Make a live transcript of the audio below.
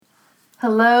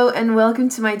Hello and welcome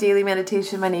to my daily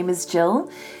meditation. My name is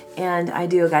Jill and I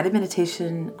do a guided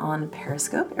meditation on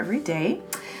Periscope every day.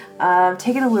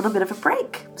 Taking a little bit of a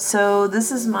break. So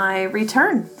this is my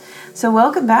return. So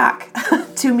welcome back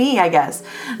to me, I guess.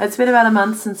 It's been about a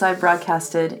month since I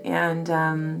broadcasted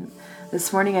and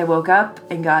this morning I woke up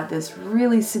and got this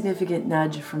really significant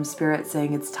nudge from Spirit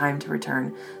saying it's time to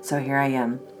return. So here I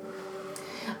am.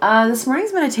 This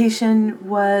morning's meditation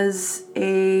was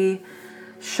a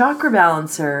chakra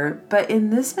balancer, but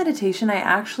in this meditation I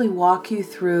actually walk you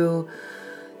through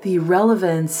the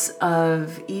relevance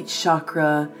of each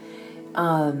chakra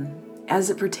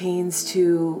as it pertains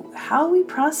to how we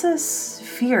process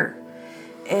fear.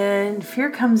 And fear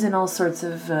comes in all sorts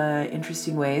of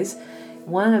interesting ways.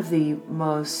 One of the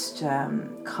most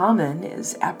common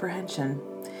is apprehension.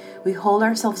 We hold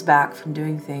ourselves back from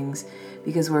doing things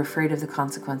because we're afraid of the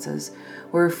consequences.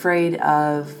 We're afraid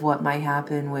of what might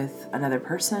happen with another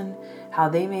person, how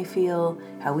they may feel,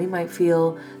 how we might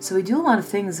feel. So we do a lot of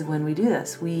things when we do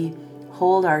this. We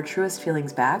hold our truest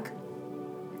feelings back.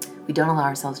 We don't allow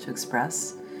ourselves to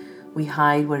express. We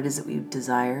hide what it is that we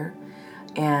desire.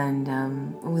 And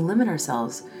when we limit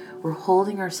ourselves, we're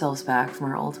holding ourselves back from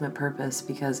our ultimate purpose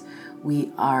because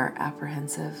we are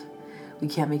apprehensive. We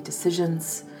can't make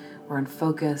decisions. We're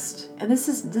unfocused. And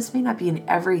this may not be in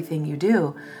everything you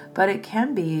do, but it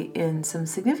can be in some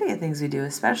significant things we do,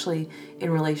 especially in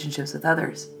relationships with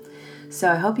others. So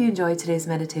I hope you enjoyed today's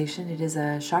meditation. It is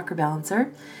a chakra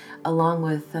balancer, along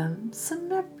with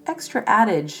some extra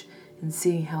adage in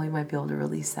seeing how we might be able to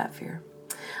release that fear.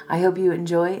 I hope you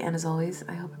enjoy, and as always,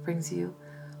 I hope it brings you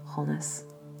wholeness.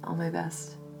 All my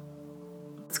best.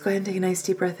 Let's go ahead and take a nice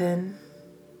deep breath in.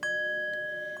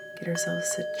 Get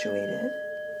ourselves situated.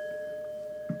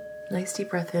 Nice deep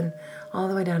breath in all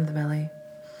the way down to the belly.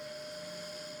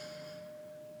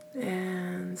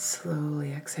 And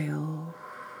slowly exhale.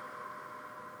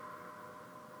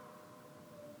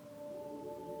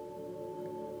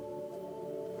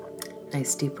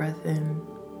 Nice deep breath in.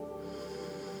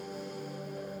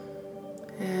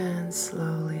 And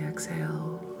slowly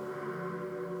exhale.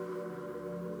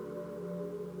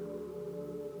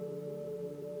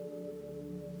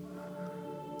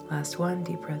 Last one,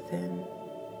 deep breath in.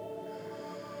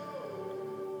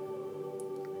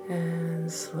 And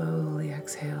slowly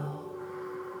exhale.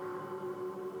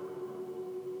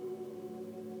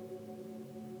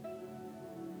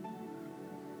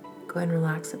 Go ahead and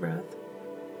relax the breath.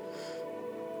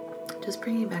 Just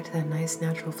bringing it back to that nice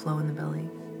natural flow in the belly.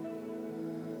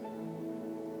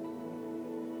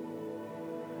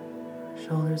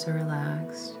 Shoulders are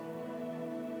relaxed.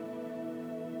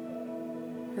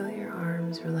 Feel your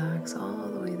arms relax all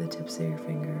the way to the tips of your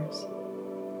fingers.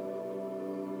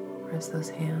 Press those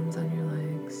hands on your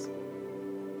legs.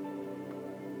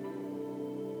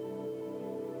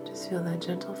 Just feel that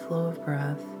gentle flow of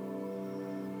breath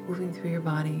moving through your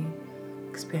body,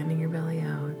 expanding your belly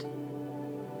out,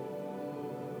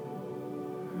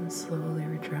 and slowly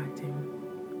retracting.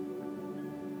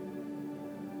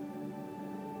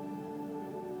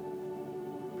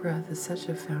 Breath is such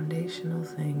a foundational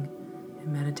thing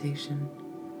in meditation.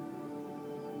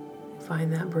 We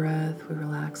find that breath, we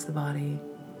relax the body,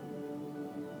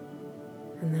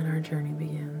 and then our journey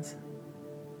begins.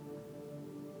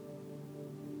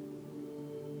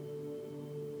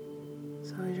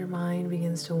 So as your mind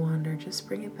begins to wander, just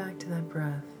bring it back to that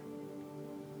breath.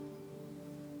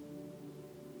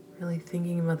 Really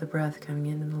thinking about the breath coming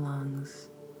into the lungs,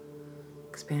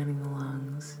 expanding the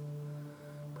lungs,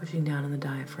 pushing down on the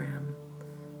diaphragm,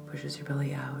 pushes your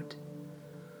belly out.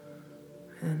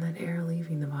 And then that air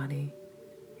leaving the body,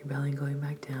 your belly going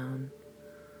back down,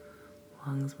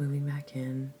 lungs moving back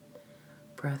in,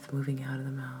 breath moving out of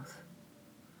the mouth.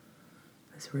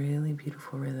 This really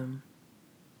beautiful rhythm.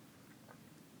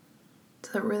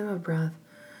 So that rhythm of breath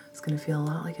is going to feel a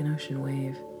lot like an ocean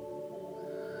wave.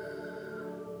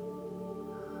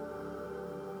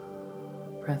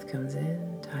 Breath comes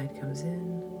in, tide comes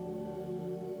in.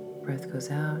 Breath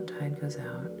goes out, tide goes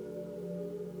out.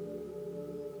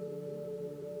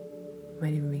 You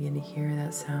might even begin to hear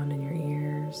that sound in your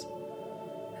ears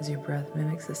as your breath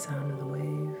mimics the sound of the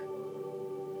wave.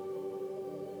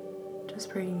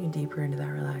 Just bringing you deeper into that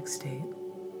relaxed state.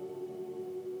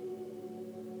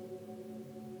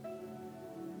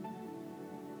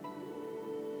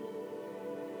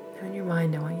 Now in your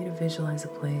mind, I want you to visualize a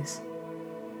place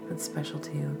that's special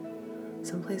to you.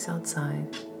 Someplace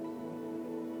outside.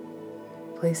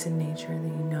 A place in nature that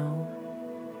you know.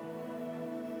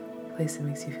 A place that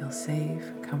makes you feel safe,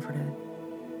 comforted,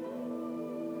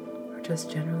 or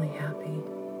just generally happy.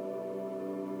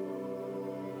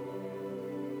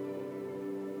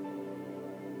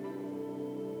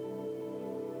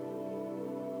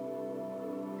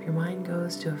 If your mind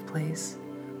goes to a place,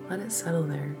 let it settle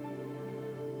there.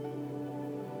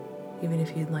 Even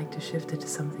if you'd like to shift it to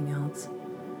something else,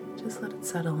 just let it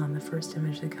settle on the first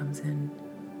image that comes in.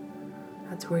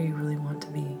 That's where you really want to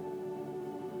be.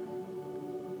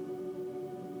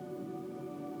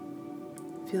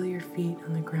 Feel your feet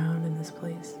on the ground in this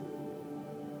place.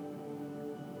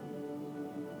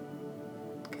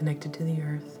 Connected to the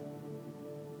earth.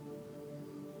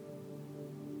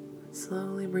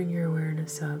 Slowly bring your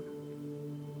awareness up.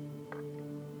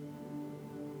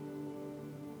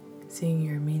 Seeing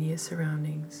your immediate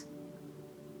surroundings.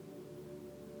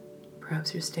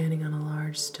 Perhaps you're standing on a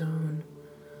large stone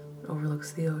that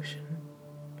overlooks the ocean,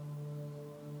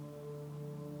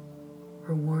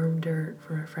 or warm dirt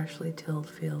from a freshly tilled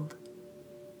field,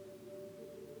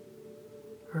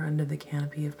 or under the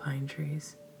canopy of pine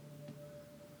trees.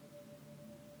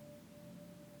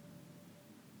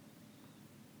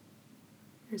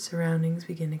 Your surroundings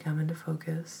begin to come into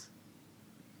focus.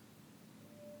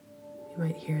 You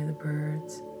might hear the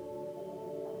birds,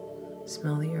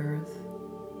 smell the earth,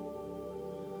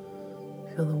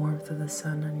 feel the warmth of the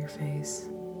sun on your face.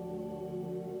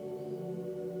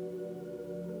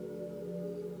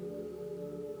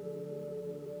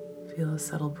 Feel a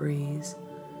subtle breeze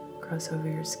cross over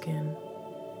your skin.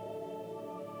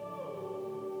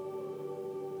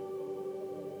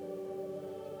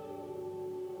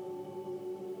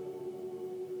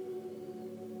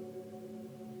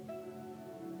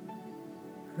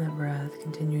 And that breath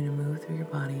continuing to move through your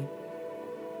body,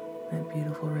 that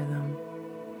beautiful rhythm,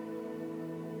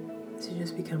 as you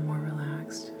just become more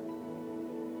relaxed.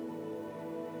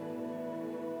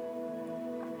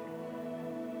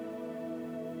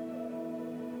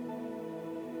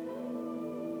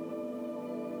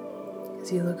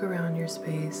 As you look around your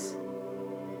space,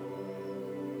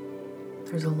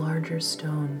 there's a larger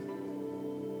stone.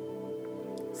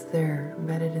 It's there,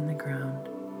 embedded in the ground,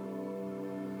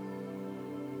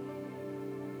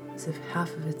 as if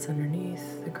half of it's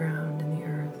underneath the ground and the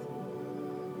earth,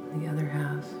 and the other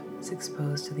half is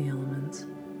exposed to the elements.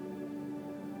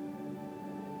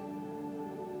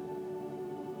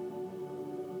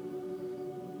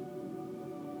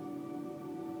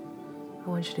 I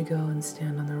want you to go and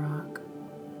stand on the rock.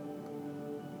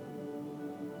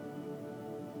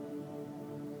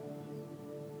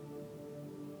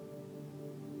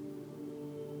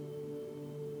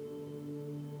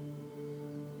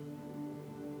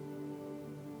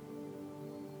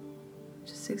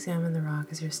 Just examine the rock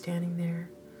as you're standing there,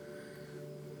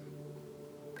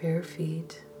 bare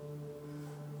feet,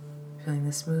 feeling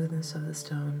the smoothness of the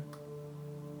stone.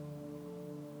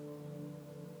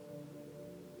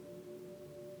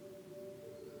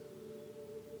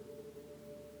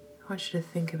 I want you to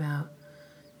think about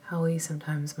how we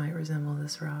sometimes might resemble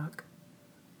this rock.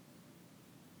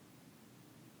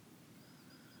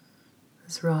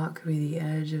 This rock could be the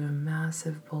edge of a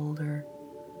massive boulder.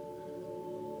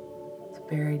 It's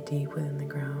buried deep within the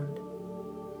ground,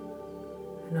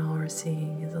 and all we're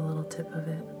seeing is a little tip of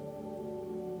it.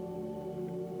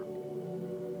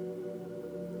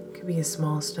 It could be a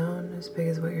small stone as big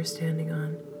as what you're standing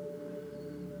on.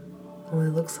 Only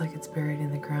looks like it's buried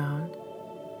in the ground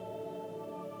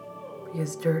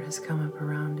because dirt has come up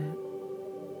around it.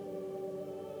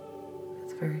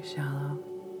 It's very shallow.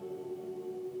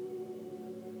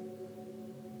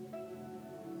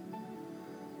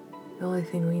 The only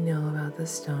thing we know about this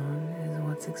stone is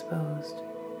what's exposed,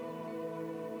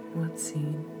 what's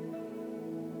seen.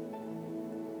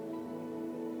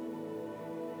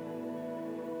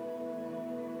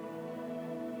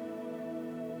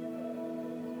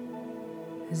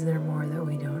 Is there more that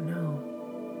we don't know?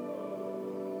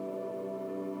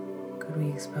 Could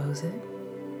we expose it?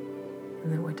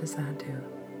 And then what does that do?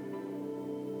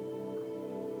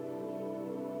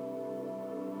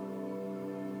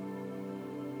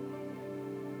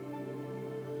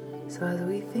 So as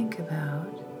we think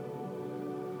about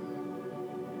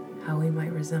how we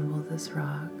might resemble this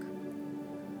rock,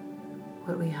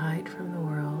 what we hide from the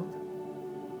world,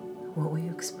 what we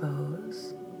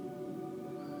expose,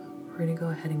 we're going to go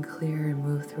ahead and clear and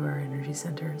move through our energy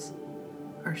centers,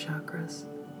 our chakras.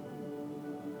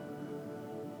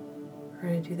 We're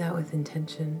going to do that with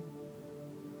intention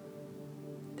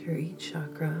through each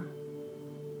chakra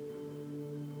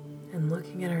and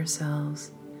looking at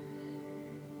ourselves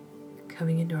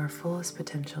coming into our fullest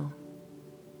potential,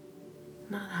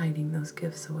 not hiding those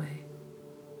gifts away.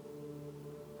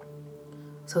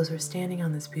 So as we're standing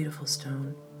on this beautiful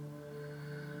stone,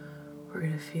 we're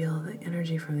going to feel the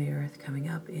energy from the earth coming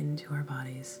up into our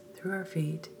bodies, through our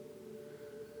feet,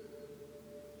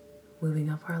 moving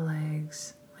up our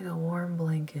legs like a warm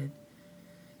blanket,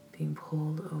 being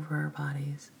pulled over our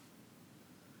bodies.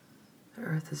 The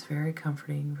earth is very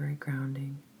comforting, very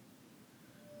grounding.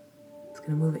 It's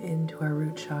going to move into our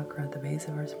root chakra at the base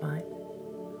of our spine.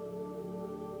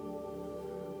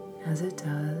 As it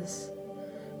does,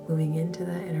 moving into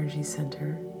that energy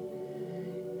center,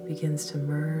 it begins to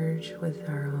merge with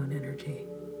our own energy.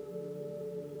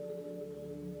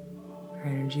 Our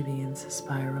energy begins to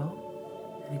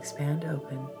spiral and expand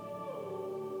open.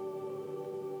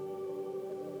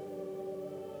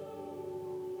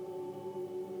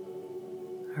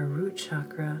 Our root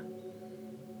chakra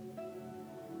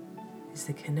is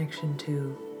the connection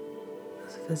to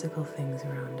those physical things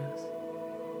around us.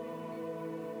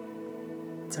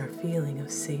 It's our feeling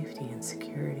of safety and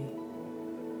security.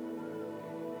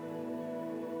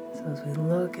 So as we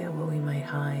look at what we might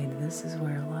hide, this is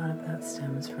where a lot of that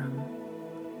stems from.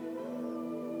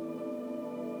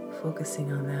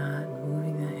 Focusing on that,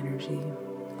 moving that energy,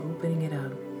 opening it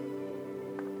up,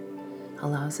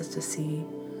 allows us to see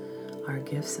our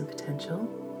gifts and potential,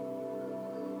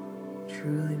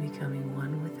 truly becoming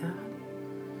one with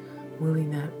that,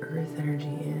 moving that earth energy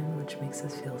in, which makes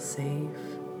us feel safe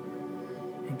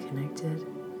and connected,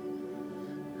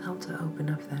 help to open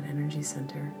up that energy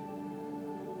center,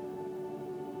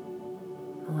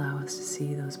 allow us to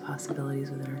see those possibilities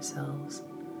within ourselves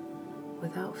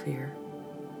without fear.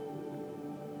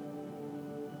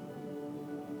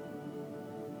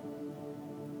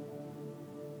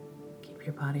 Keep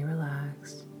your body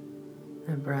relaxed,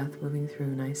 that breath moving through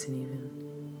nice and even.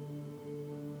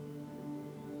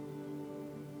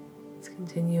 Let's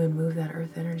continue and move that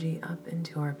earth energy up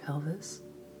into our pelvis,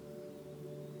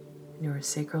 into our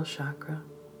sacral chakra.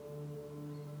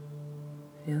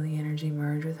 Feel the energy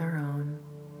merge with our own.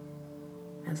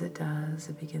 As it does,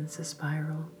 it begins to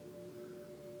spiral,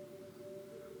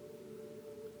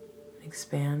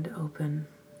 expand open,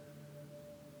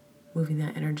 moving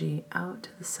that energy out to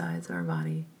the sides of our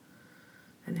body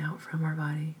and out from our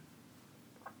body.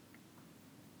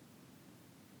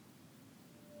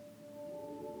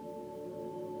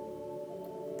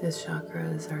 This chakra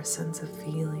is our sense of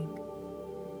feeling.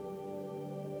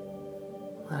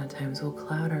 A lot of times we'll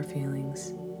cloud our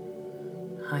feelings,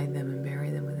 hide them and bury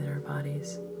them within our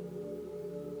bodies.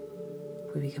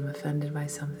 If we become offended by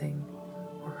something,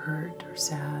 or hurt or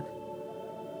sad,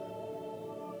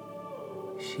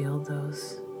 shield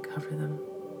those, cover them.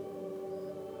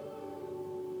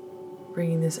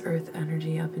 Bringing this earth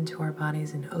energy up into our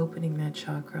bodies and opening that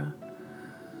chakra,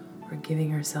 we're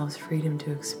giving ourselves freedom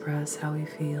to express how we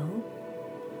feel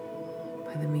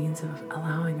by the means of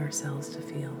allowing ourselves to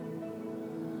feel.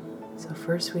 So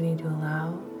first we need to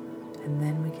allow, and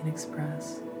then we can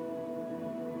express.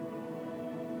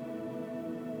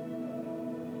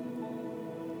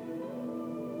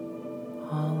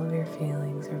 All of your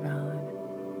feelings are valid.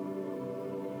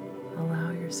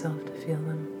 Allow yourself to feel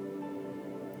them.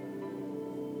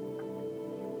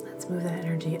 Let's move that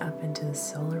energy up into the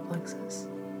solar plexus.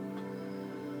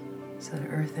 So that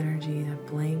earth energy, that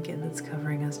blanket that's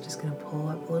covering us, just going to pull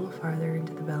up a little farther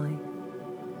into the belly.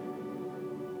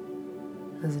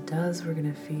 As it does, we're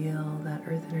going to feel that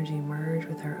earth energy merge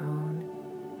with our own,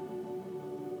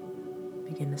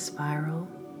 begin to spiral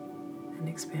and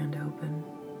expand open,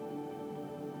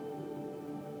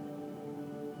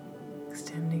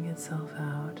 extending itself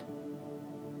out.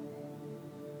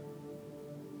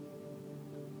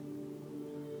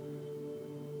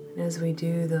 And as we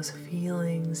do, those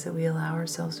feelings that we allow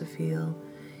ourselves to feel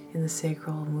in the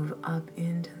sacral move up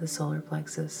into the solar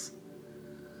plexus,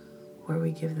 where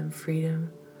we give them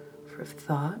freedom for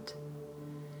thought,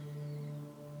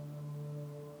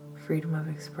 freedom of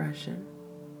expression.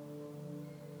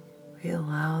 We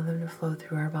allow them to flow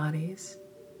through our bodies.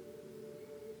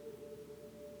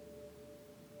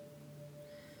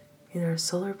 In our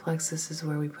solar plexus is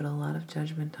where we put a lot of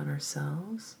judgment on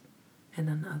ourselves and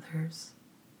on others.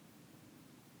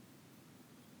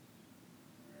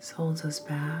 This holds us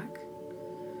back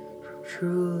from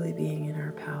truly being in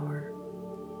our power.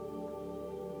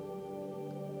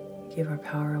 We give our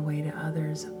power away to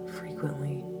others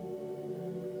frequently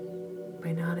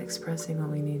by not expressing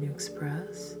what we need to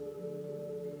express,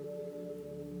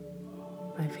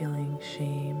 by feeling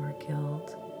shame or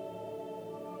guilt,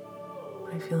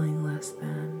 by feeling less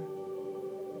than.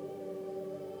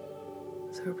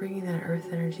 So we're bringing that earth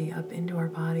energy up into our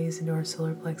bodies, into our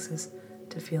solar plexus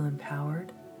to feel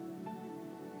empowered.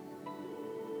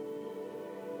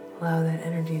 Allow that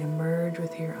energy to merge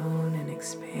with your own and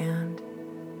expand,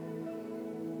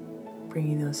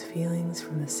 bringing those feelings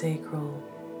from the sacral,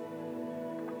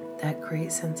 that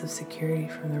great sense of security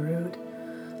from the root,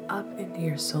 up into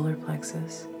your solar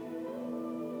plexus.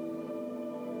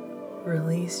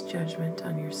 Release judgment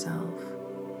on yourself.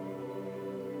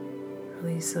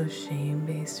 Release those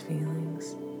shame-based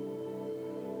feelings.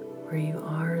 Where you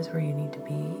are is where you need to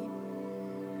be.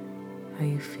 How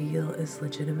you feel is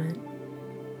legitimate.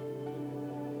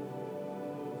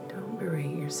 Don't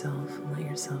berate yourself and let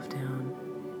yourself down.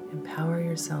 Empower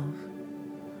yourself.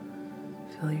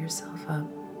 Fill yourself up.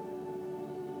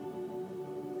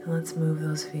 And let's move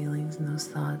those feelings and those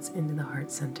thoughts into the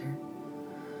heart center.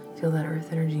 Feel that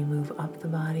earth energy move up the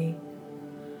body,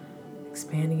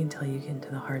 expanding until you get into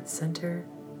the heart center.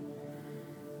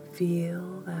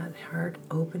 Feel that heart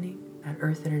opening, that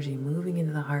earth energy moving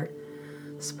into the heart,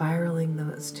 spiraling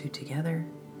those two together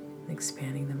and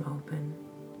expanding them open.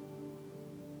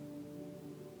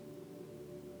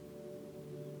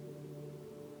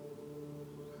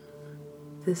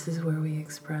 This is where we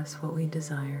express what we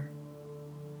desire,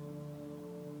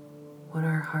 what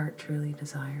our heart truly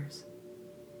desires,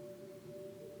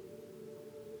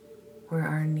 where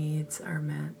our needs are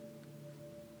met.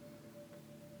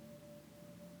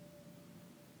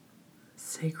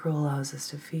 Sacral allows us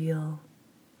to feel,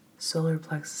 solar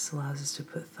plexus allows us to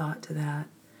put thought to that,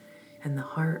 and the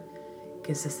heart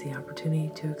gives us the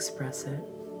opportunity to express it.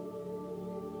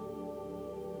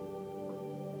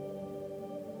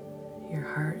 Your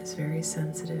heart is very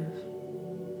sensitive.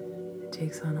 It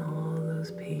takes on all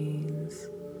those pains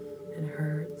and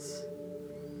hurts.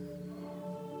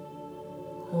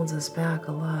 Holds us back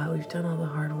a lot. We've done all the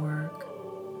hard work.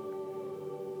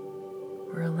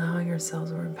 We're allowing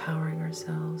ourselves, we're empowering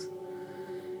ourselves.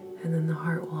 And then the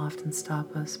heart will often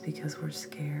stop us because we're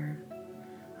scared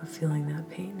of feeling that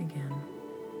pain again.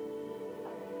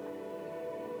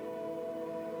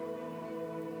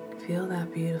 Feel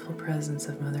that beautiful presence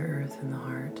of Mother Earth in the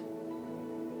heart,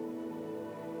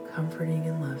 comforting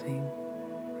and loving,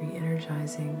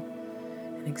 re-energizing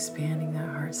and expanding that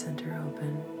heart center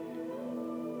open.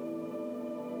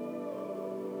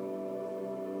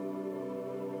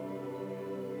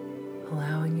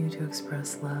 Allowing you to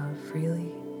express love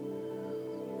freely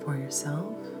for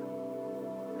yourself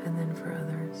and then for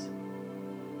others.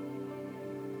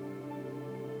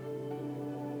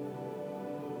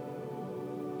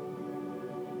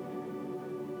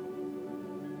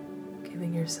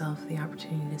 Giving yourself the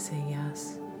opportunity to say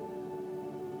yes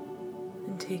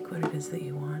and take what it is that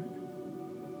you want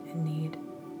and need.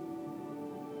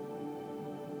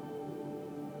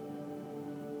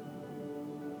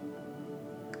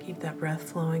 Keep that breath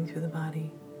flowing through the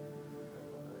body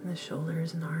and the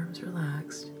shoulders and arms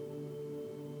relaxed.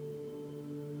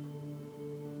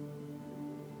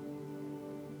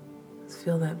 Let's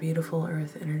feel that beautiful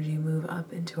earth energy move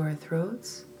up into our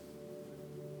throats.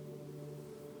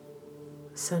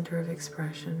 Center of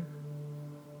expression.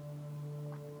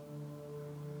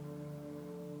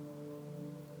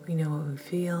 We know what we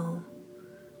feel,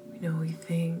 we know what we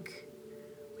think,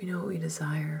 we know what we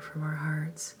desire from our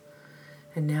hearts,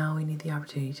 and now we need the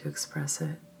opportunity to express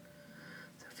it.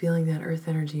 So feeling that earth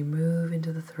energy move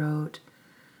into the throat,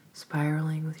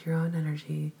 spiraling with your own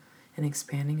energy and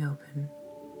expanding open.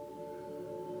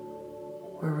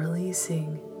 We're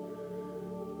releasing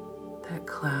that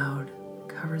cloud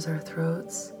covers our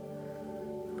throats,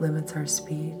 limits our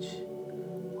speech,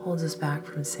 holds us back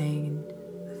from saying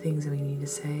the things that we need to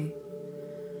say,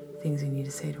 things we need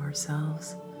to say to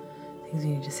ourselves, things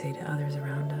we need to say to others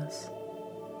around us.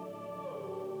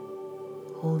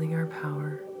 Holding our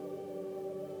power.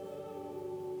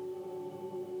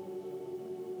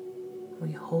 When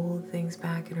we hold things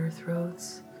back in our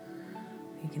throats,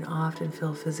 we can often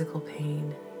feel physical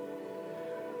pain.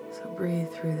 So breathe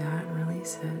through that and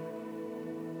release it.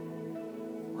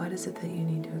 What is it that you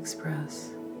need to express?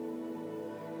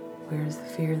 Where is the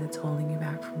fear that's holding you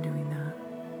back from doing that?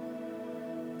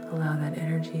 Allow that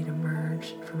energy to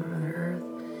merge from Mother Earth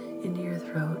into your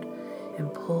throat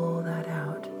and pull that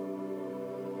out,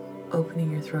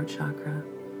 opening your throat chakra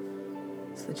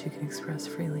so that you can express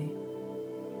freely.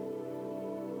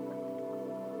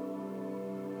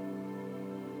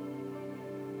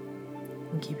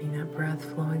 And keeping that breath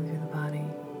flowing through the body.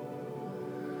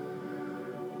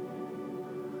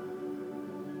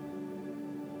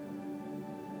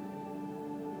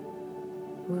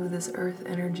 Move this earth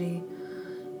energy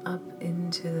up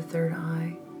into the third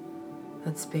eye,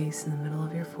 that space in the middle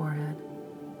of your forehead.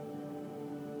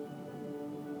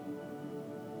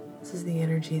 This is the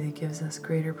energy that gives us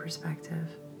greater perspective,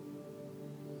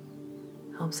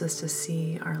 helps us to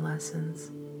see our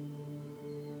lessons,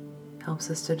 helps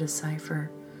us to decipher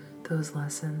those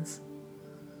lessons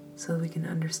so that we can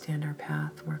understand our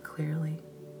path more clearly.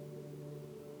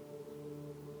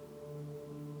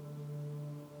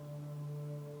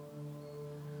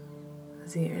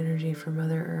 As the energy from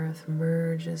Mother Earth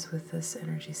merges with this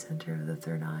energy center of the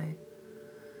third eye,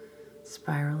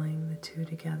 spiraling the two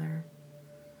together,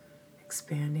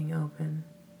 expanding open.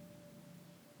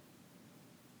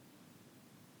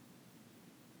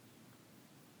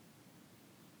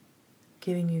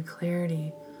 Giving you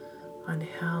clarity on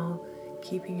how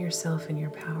keeping yourself in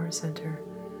your power center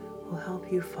will help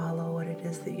you follow what it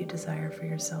is that you desire for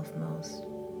yourself most.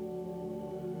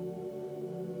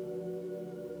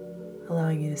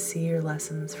 Allowing you to see your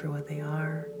lessons for what they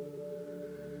are,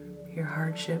 your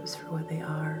hardships for what they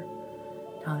are,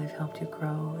 how they've helped you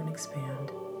grow and expand.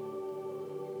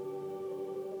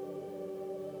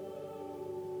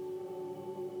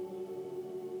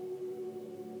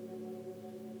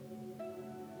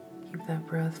 Keep that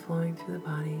breath flowing through the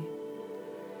body.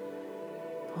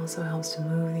 Also helps to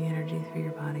move the energy through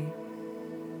your body.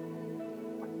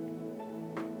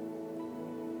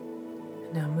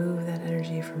 And now move that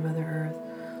energy from Mother Earth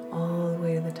all the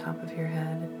way to the top of your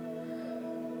head,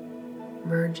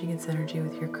 merging its energy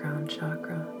with your crown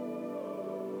chakra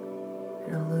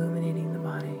and illuminating the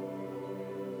body.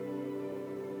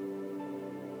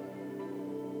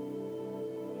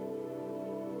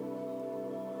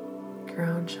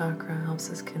 Crown chakra helps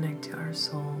us connect to our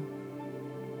soul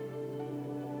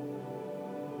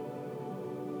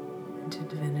and to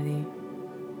divinity.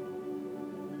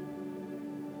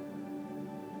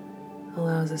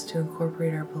 Allows us to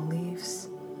incorporate our beliefs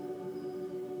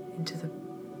into the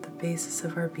basis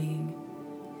of our being,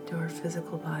 into our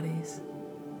physical bodies.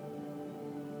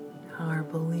 How our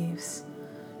beliefs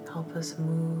help us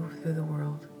move through the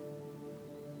world.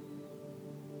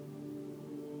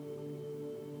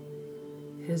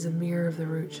 It is a mirror of the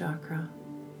root chakra.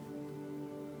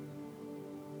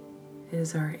 It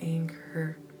is our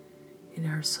anchor in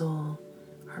our soul,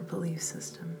 our belief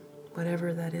system,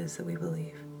 whatever that is that we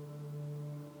believe.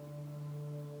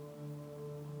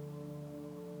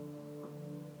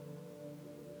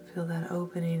 Feel that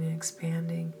opening and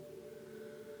expanding.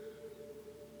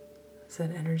 As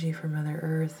that energy from Mother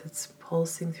Earth that's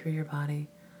pulsing through your body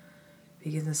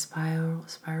begins to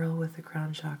spiral with the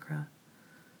crown chakra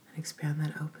and expand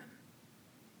that open.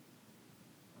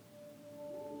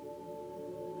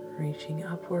 Reaching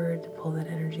upward to pull that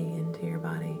energy into your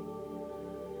body.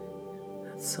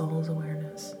 That soul's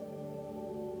awareness.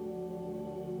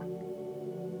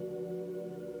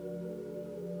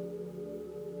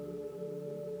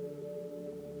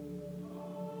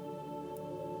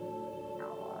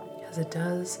 As it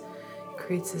does, it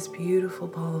creates this beautiful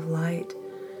ball of light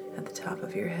at the top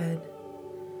of your head,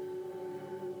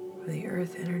 where the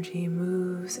earth energy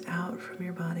moves out from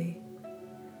your body.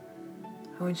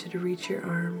 I want you to reach your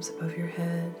arms above your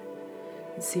head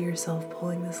and see yourself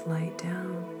pulling this light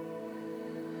down,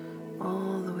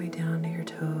 all the way down to your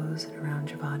toes and around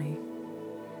your body.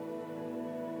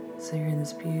 So you're in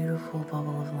this beautiful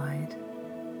bubble of light.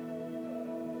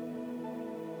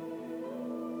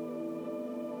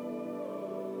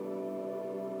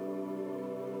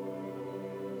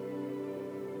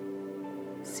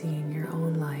 Seeing your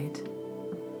own light.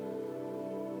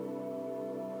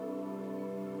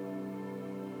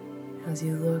 As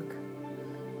you look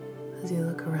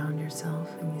around yourself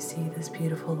and you see this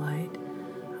beautiful light,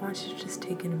 I want you to just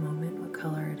take in a moment what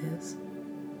color it is.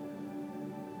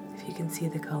 If you can see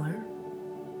the color.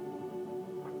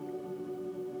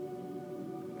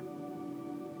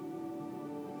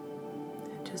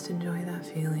 And just enjoy that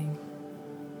feeling.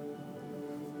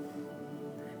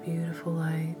 That beautiful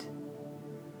light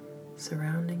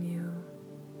surrounding you,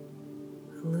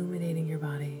 illuminating your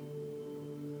body,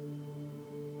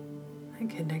 and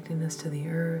connecting us to the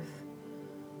earth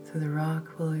through the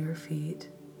rock below your feet,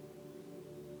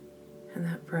 and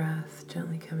that breath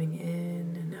gently coming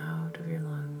in and out of your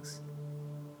lungs.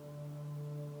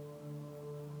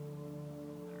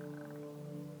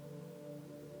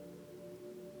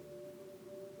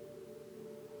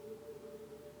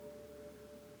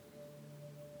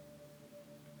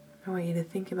 I want you to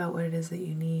think about what it is that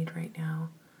you need right now,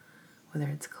 whether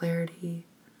it's clarity,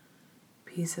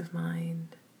 peace of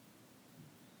mind,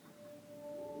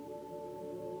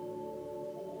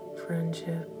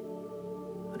 friendship,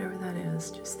 whatever that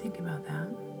is, just think about that.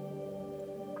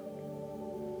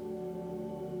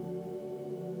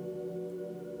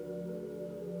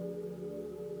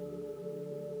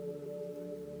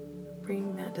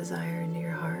 Bring that desire into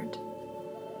your heart.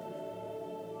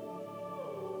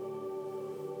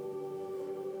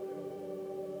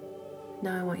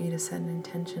 Now I want you to set an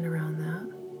intention around that.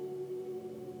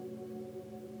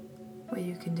 What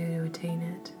you can do to attain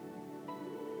it.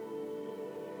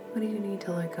 What do you need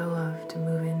to let go of to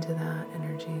move into that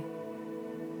energy?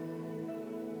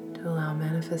 To to allow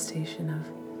manifestation of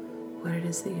what it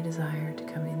is that you desire to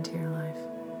come into your life.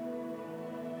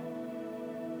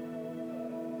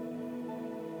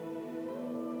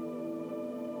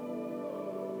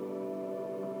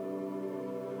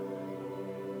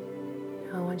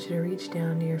 Now I want you to reach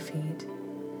down to your feet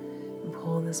and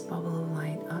pull this bubble of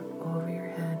light up over your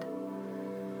head,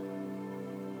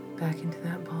 back into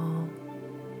that ball.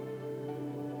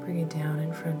 Bring it down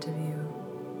in front of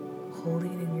you,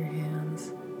 holding it in your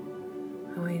hands.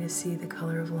 I want you to see the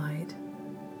color of light,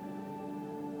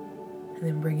 and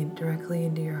then bring it directly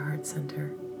into your heart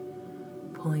center,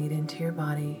 pulling it into your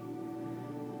body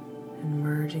and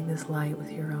merging this light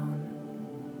with your own.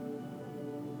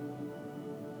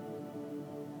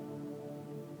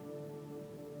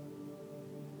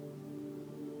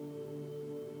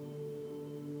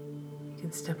 You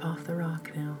can step off the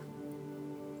rock now.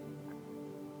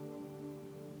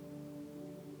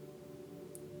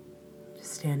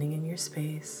 Just standing in your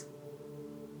space,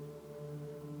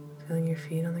 feeling your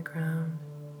feet on the ground,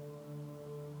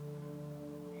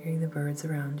 hearing the birds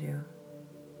around you.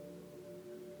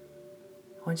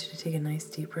 I want you to take a nice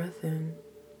deep breath in.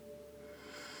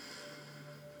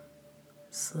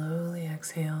 Slowly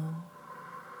exhale.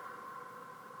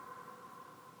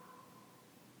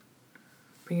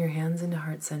 Bring your hands into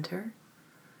heart center.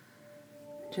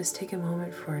 Just take a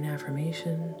moment for an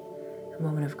affirmation, a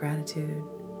moment of gratitude,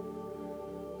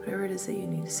 whatever it is that you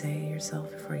need to say to yourself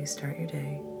before you start your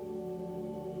day.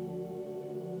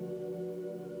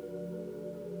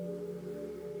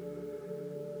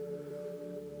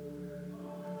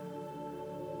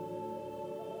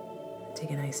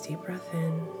 Take a nice deep breath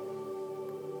in,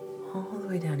 all the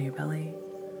way down to your belly.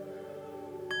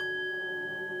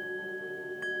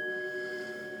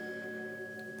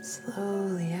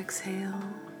 Slowly exhale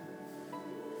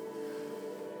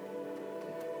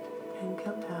and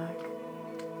come back.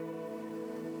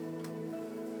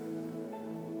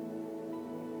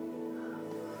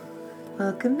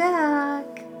 Welcome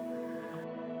back.